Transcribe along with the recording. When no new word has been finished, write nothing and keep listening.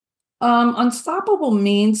Unstoppable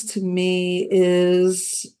means to me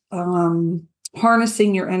is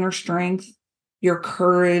harnessing your inner strength, your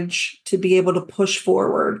courage to be able to push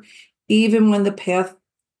forward, even when the path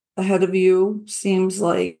ahead of you seems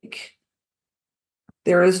like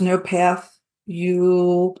there is no path.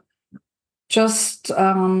 You just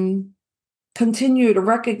continue to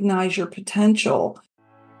recognize your potential.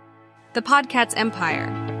 The Podcast Empire,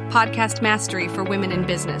 podcast mastery for women in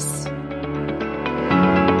business.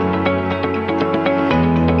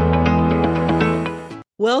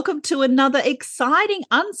 Welcome to another exciting,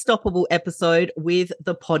 unstoppable episode with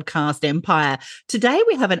the Podcast Empire. Today,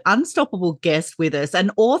 we have an unstoppable guest with us,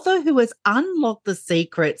 an author who has unlocked the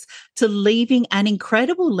secrets to leaving an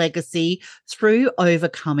incredible legacy through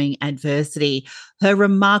overcoming adversity. Her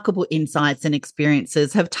remarkable insights and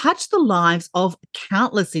experiences have touched the lives of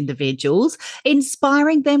countless individuals,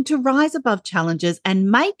 inspiring them to rise above challenges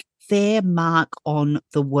and make their mark on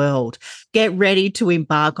the world. Get ready to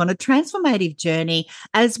embark on a transformative journey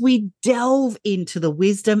as we delve into the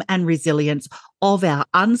wisdom and resilience of our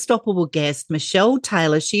unstoppable guest, Michelle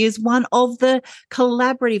Taylor. She is one of the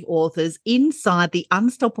collaborative authors inside the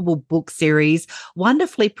Unstoppable book series,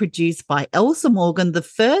 wonderfully produced by Elsa Morgan. The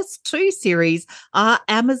first two series are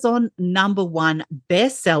Amazon #1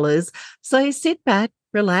 bestsellers. So sit back,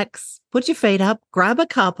 relax, put your feet up, grab a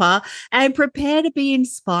cuppa, and prepare to be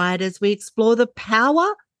inspired as we explore the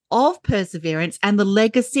power of perseverance and the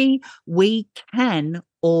legacy we can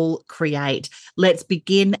all create. Let's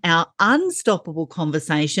begin our unstoppable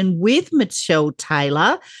conversation with Michelle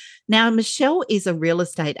Taylor. Now, Michelle is a real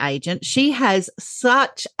estate agent. She has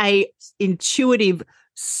such a intuitive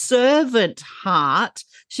servant heart.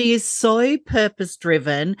 She is so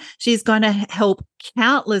purpose-driven. She's going to help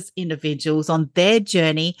countless individuals on their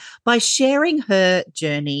journey by sharing her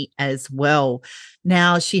journey as well.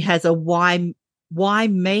 Now, she has a why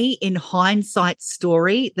me in hindsight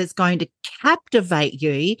story that's going to captivate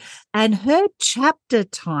you. And her chapter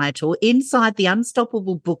title inside the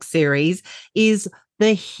Unstoppable book series is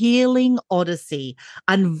The Healing Odyssey,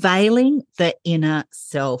 Unveiling the Inner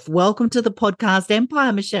Self. Welcome to the Podcast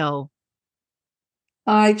Empire, Michelle.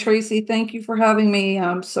 Hi, Tracy. Thank you for having me.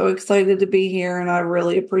 I'm so excited to be here, and I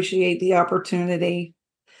really appreciate the opportunity.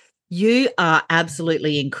 You are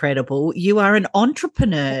absolutely incredible. You are an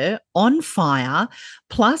entrepreneur on fire,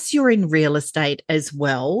 plus you're in real estate as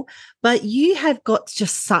well, but you have got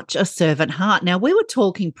just such a servant heart. Now, we were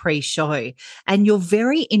talking pre-show, and you're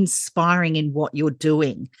very inspiring in what you're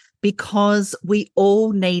doing, because we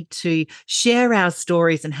all need to share our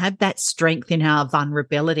stories and have that strength in our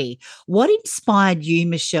vulnerability. What inspired you,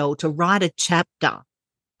 Michelle, to write a chapter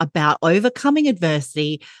about overcoming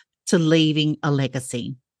adversity to leaving a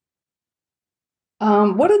legacy?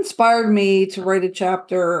 What inspired me to write a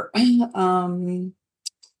chapter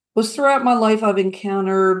was throughout my life, I've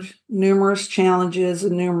encountered numerous challenges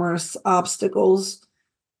and numerous obstacles,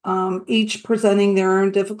 each presenting their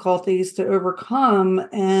own difficulties to overcome.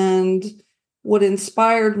 And what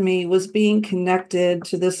inspired me was being connected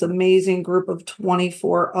to this amazing group of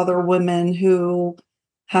 24 other women who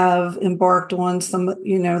have embarked on some,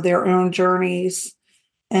 their own journeys,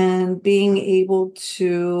 and being able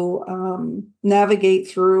to navigate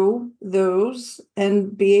through those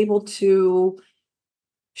and be able to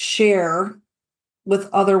share with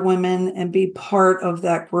other women and be part of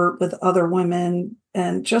that group with other women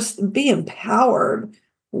and just be empowered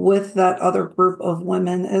with that other group of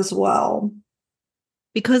women as well.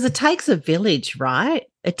 Because it takes a village, right?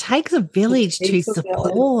 It takes a village to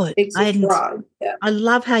support. And I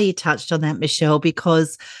love how you touched on that, Michelle,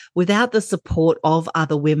 because without the support of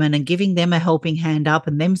other women and giving them a helping hand up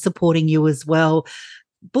and them supporting you as well,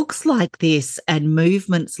 books like this and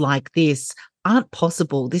movements like this aren't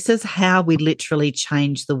possible. This is how we literally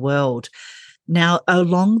change the world. Now,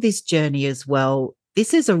 along this journey as well,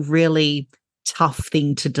 this is a really tough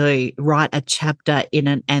thing to do, write a chapter in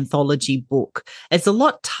an anthology book. It's a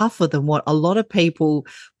lot tougher than what a lot of people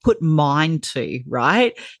put mind to,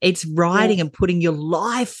 right? It's writing and putting your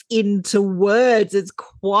life into words. It's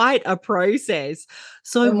quite a process.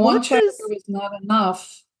 So and one chapter is not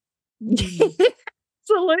enough.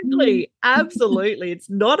 Absolutely. It's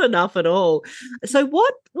not enough at all. So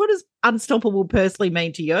what does Unstoppable personally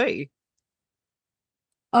mean to you?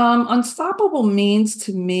 Unstoppable means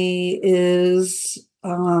to me is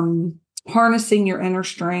harnessing your inner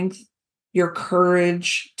strength, your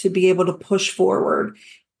courage to be able to push forward,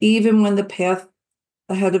 even when the path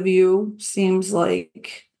ahead of you seems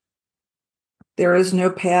like there is no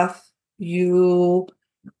path. You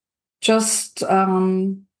just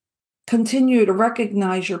continue to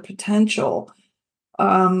recognize your potential.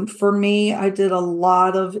 For me, I did a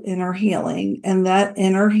lot of inner healing, and that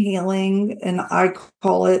inner healing, and I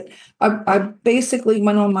call it, I basically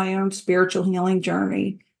went on my own spiritual healing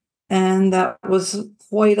journey. And that was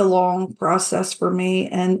quite a long process for me.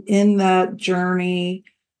 And in that journey,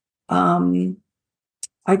 um,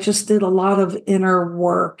 I just did a lot of inner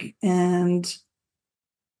work and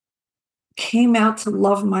came out to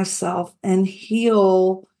love myself and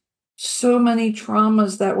heal so many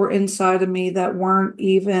traumas that were inside of me that weren't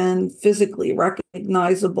even physically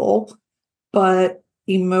recognizable, but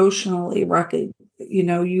emotionally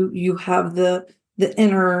you have the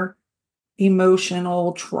inner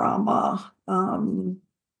emotional trauma,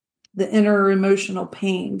 the inner emotional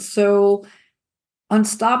pain. So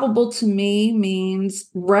unstoppable to me means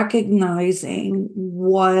recognizing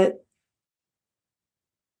what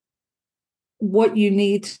you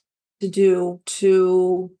need to do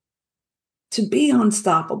to be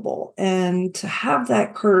unstoppable and to have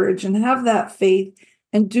that courage and have that faith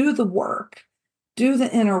and do the work, do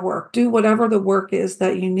the inner work, do whatever the work is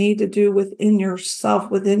that you need to do within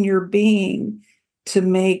yourself, within your being, to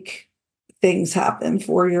make things happen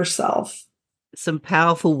for yourself. Some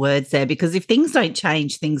powerful words there, because if things don't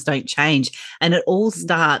change, things don't change. And it all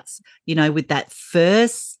starts, with that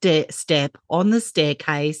first step on the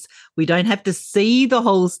staircase. We don't have to see the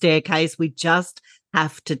whole staircase. We just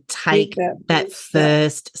have to take that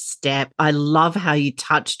first step. I love how you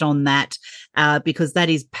touched on that, because that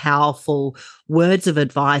is powerful words of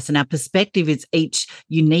advice, and our perspective is each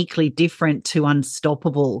uniquely different to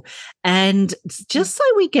unstoppable. And just so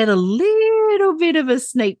we get a little bit of a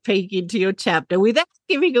sneak peek into your chapter without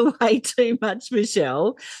giving away too much,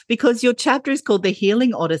 Michelle, because your chapter is called The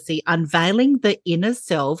Healing Odyssey, Unveiling the Inner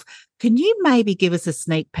Self. Can you maybe give us a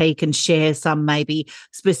sneak peek and share some maybe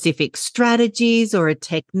specific strategies or a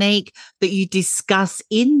technique that you discuss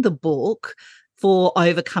in the book for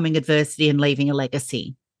overcoming adversity and leaving a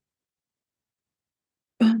legacy?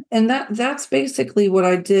 And that's basically what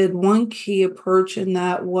I did. One key approach in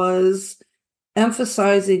that was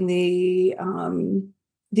emphasizing the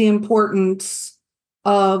importance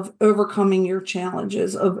of overcoming your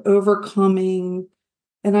challenges, of overcoming.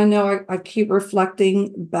 And I know I keep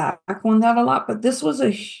reflecting back on that a lot, but this was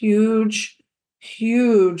a huge,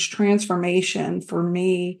 huge transformation for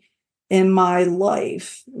me in my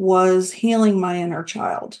life, was healing my inner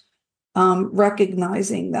child,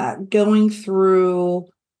 recognizing that, going through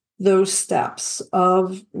those steps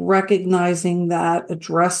of recognizing that,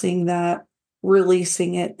 addressing that,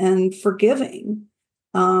 releasing it, and forgiving.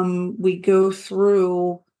 We go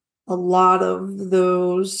through a lot of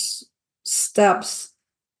those steps.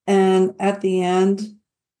 And at the end,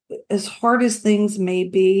 as hard as things may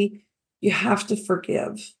be, you have to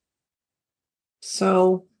forgive.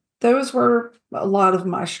 So those were a lot of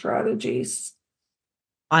my strategies.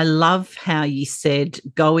 I love how you said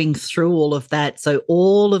going through all of that. So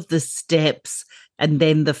all of the steps and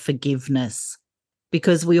then the forgiveness,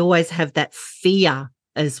 because we always have that fear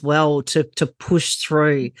as well to push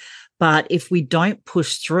through. But if we don't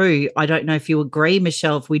push through, I don't know if you agree,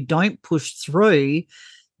 Michelle, if we don't push through,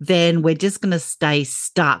 then we're just going to stay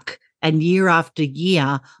stuck, and year after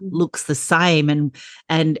year looks the same,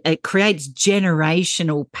 and it creates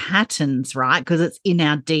generational patterns, right? Because it's in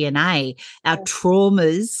our DNA. Our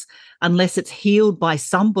traumas, unless it's healed by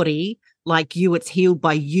somebody like you, it's healed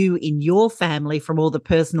by you in your family from all the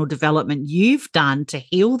personal development you've done to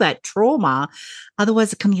heal that trauma.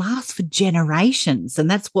 Otherwise, it can last for generations, and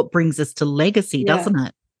that's what brings us to legacy, doesn't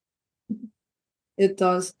it? It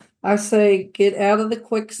does. I say, get out of the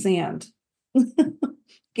quicksand.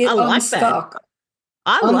 Get unstuck. That.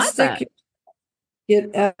 I like that.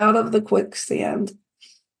 Get out of the quicksand.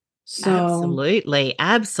 So Absolutely.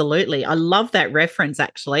 I love that reference,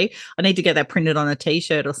 actually. I need to get that printed on a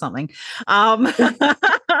T-shirt or something.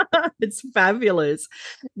 It's fabulous.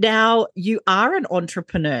 Now, you are an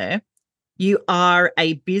entrepreneur. You are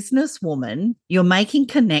a businesswoman. You're making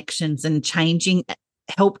connections and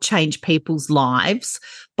help change people's lives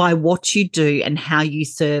by what you do and how you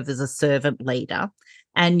serve as a servant leader.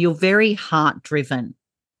 And you're very heart-driven.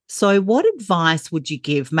 So what advice would you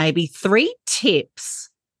give? Maybe 3 tips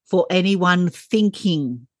for anyone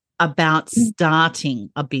thinking about starting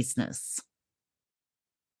a business?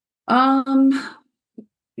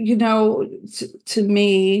 to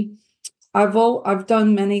me, I've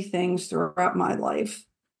done many things throughout my life,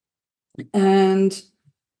 and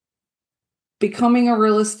becoming a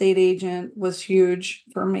real estate agent was huge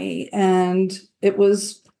for me. And it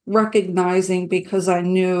was recognizing, because I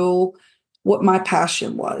knew what my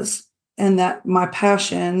passion was, and that my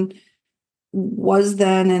passion was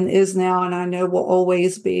then and is now, and I know will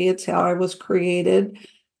always be. It's how I was created.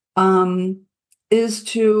 Is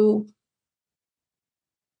to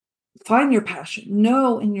find your passion.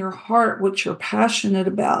 Know in your heart what you're passionate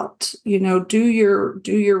about. Do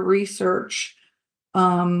your research.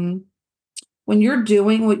 When you're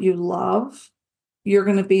doing what you love, you're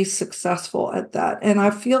going to be successful at that. And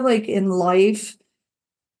I feel like in life,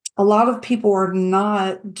 a lot of people are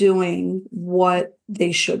not doing what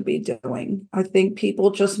they should be doing. I think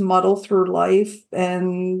people just muddle through life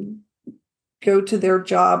and go to their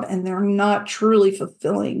job, and they're not truly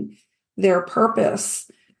fulfilling their purpose.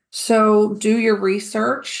 So do your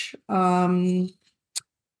research.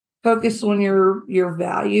 Focus on your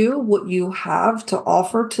value, what you have to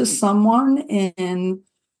offer to someone in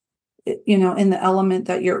the element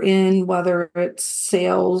that you're in, whether it's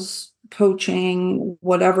sales, coaching,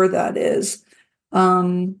 whatever that is.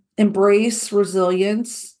 Embrace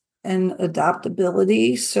resilience and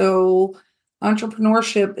adaptability. So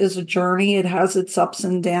entrepreneurship is a journey. It has its ups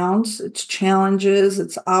and downs, its challenges,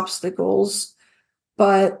 its obstacles,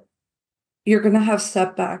 but you're going to have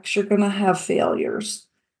setbacks. You're going to have failures.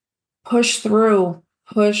 Push through,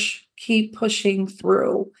 keep pushing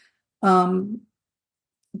through.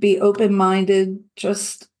 Be open-minded,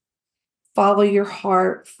 just follow your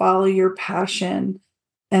heart, follow your passion.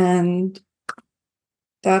 And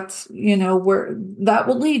that's, where that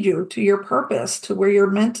will lead you to your purpose, to where you're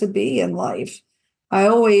meant to be in life. I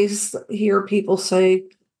always hear people say,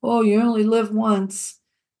 "Oh, you only live once."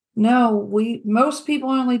 No, most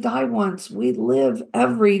people only die once. We live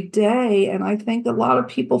every day. And I think a lot of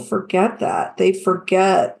people forget that. They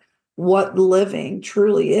forget what living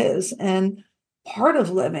truly is. And part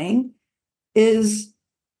of living is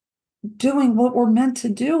doing what we're meant to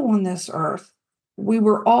do on this earth. We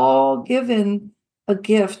were all given a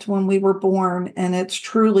gift when we were born, and it's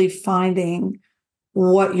truly finding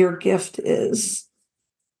what your gift is.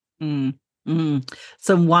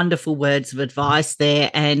 Some wonderful words of advice there.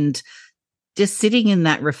 And just sitting in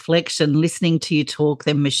that reflection, listening to you talk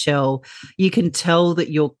then, Michelle, you can tell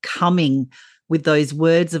that you're coming with those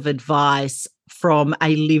words of advice from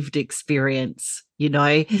a lived experience,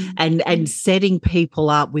 and setting people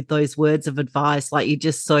up with those words of advice like you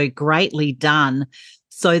just so greatly done,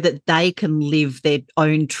 so that they can live their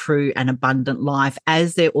own true and abundant life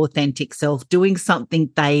as their authentic self, doing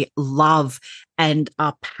something they love and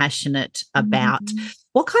are passionate about.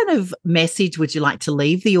 What kind of message would you like to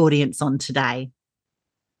leave the audience on today?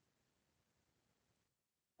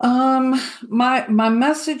 My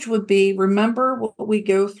message would be, remember what we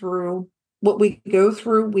go through,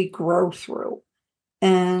 we grow through.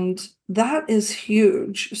 And that is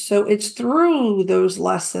huge. So it's through those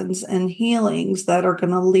lessons and healings that are going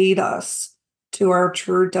to lead us to our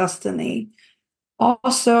true destiny.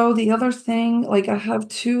 Also, the other thing, like I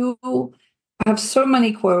have so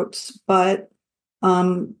many quotes, but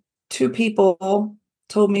two people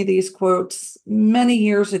told me these quotes many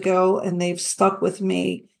years ago, and they've stuck with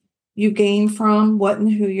me. You gain from what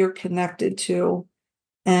and who you're connected to,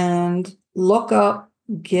 and look up,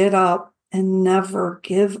 get up, and never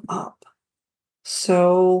give up.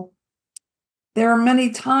 So there are many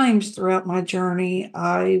times throughout my journey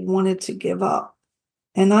I wanted to give up.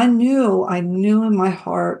 And I knew in my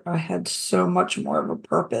heart I had so much more of a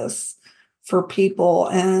purpose for people.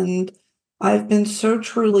 And I've been so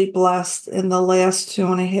truly blessed in the last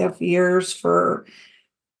 2.5 years for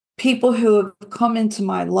people who have come into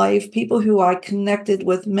my life, people who I connected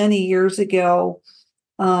with many years ago,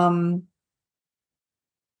 and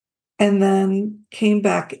then came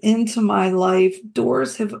back into my life.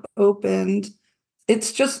 Doors have opened.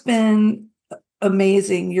 It's just been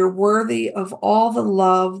amazing. You're worthy of all the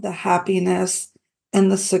love, the happiness,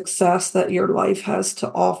 and the success that your life has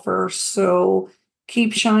to offer. So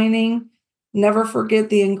keep shining. Never forget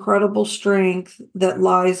the incredible strength that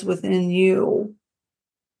lies within you.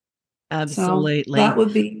 Absolutely. So that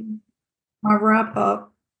would be my wrap up.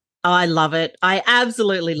 I love it. I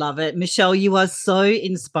absolutely love it. Michelle, you are so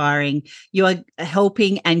inspiring. You are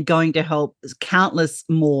helping and going to help countless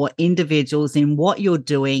more individuals in what you're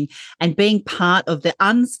doing, and being part of the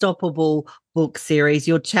Unstoppable book series,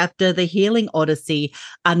 your chapter, The Healing Odyssey,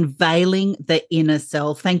 Unveiling the Inner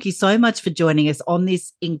Self. Thank you so much for joining us on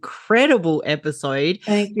this incredible episode.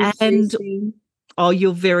 Thank you, Stacey. Oh,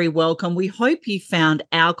 you're very welcome. We hope you found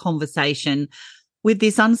our conversation with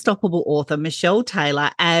this unstoppable author, Michelle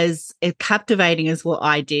Taylor, as captivating as what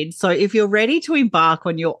I did. So if you're ready to embark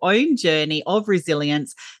on your own journey of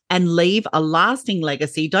resilience and leave a lasting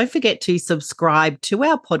legacy, don't forget to subscribe to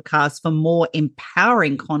our podcast for more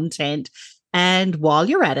empowering content. And while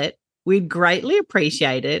you're at it, we'd greatly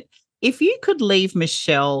appreciate it if you could leave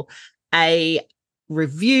Michelle a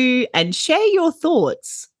review and share your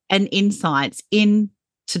thoughts and insights in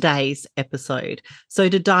today's episode. So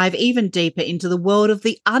to dive even deeper into the world of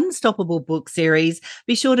the Unstoppable book series,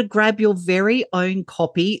 be sure to grab your very own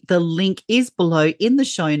copy. The link is below in the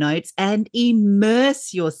show notes, and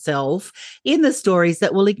immerse yourself in the stories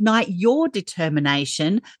that will ignite your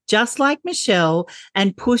determination, just like Michelle,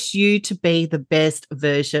 and push you to be the best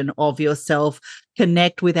version of yourself.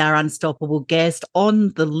 Connect with our Unstoppable guest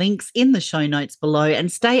on the links in the show notes below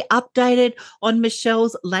and stay updated on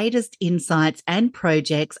Michelle's latest insights and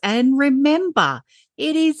projects. And remember,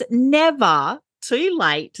 it is never too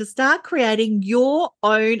late to start creating your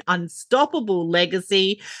own unstoppable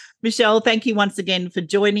legacy. Michelle, thank you once again for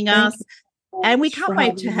joining us. And we can't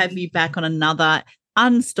wait to have you back on another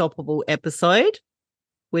Unstoppable episode.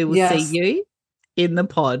 We will see you in the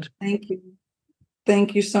pod. Thank you.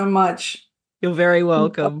 Thank you so much. You're very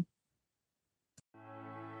welcome.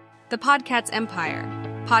 The Podcat's Empire,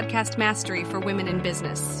 podcast mastery for women in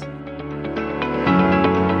business.